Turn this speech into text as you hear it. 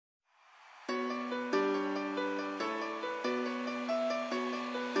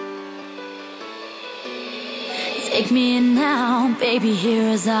Take me in now, baby, here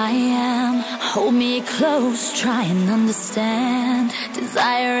as I am. Hold me close, try and understand.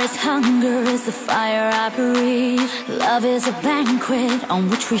 Desire is hunger, is the fire I breathe. Love is a banquet on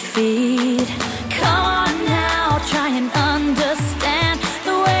which we feed. Come on now, try and understand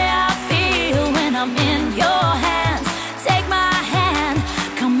the way I feel when I'm in your hands. Take my hand,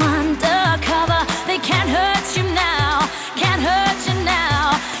 come undercover. They can't hurt you now, can't hurt you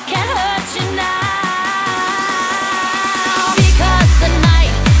now, can't hurt you now.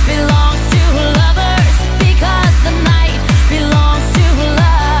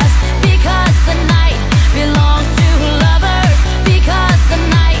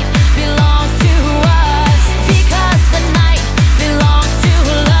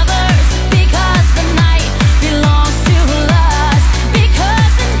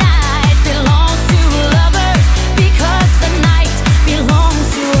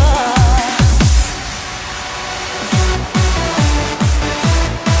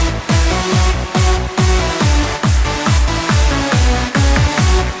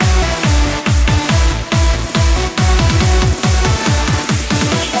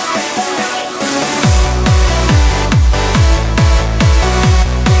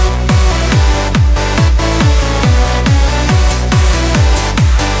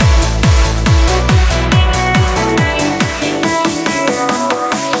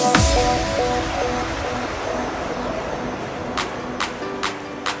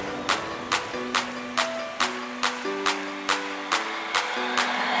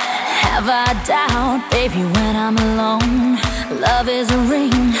 Have I doubt, baby, when I'm alone? Love is a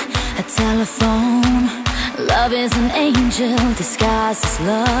ring, a telephone. Love is an angel disguised as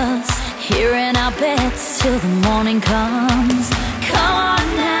lust, here in our beds till the morning comes. Come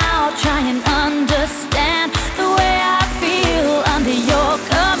on now.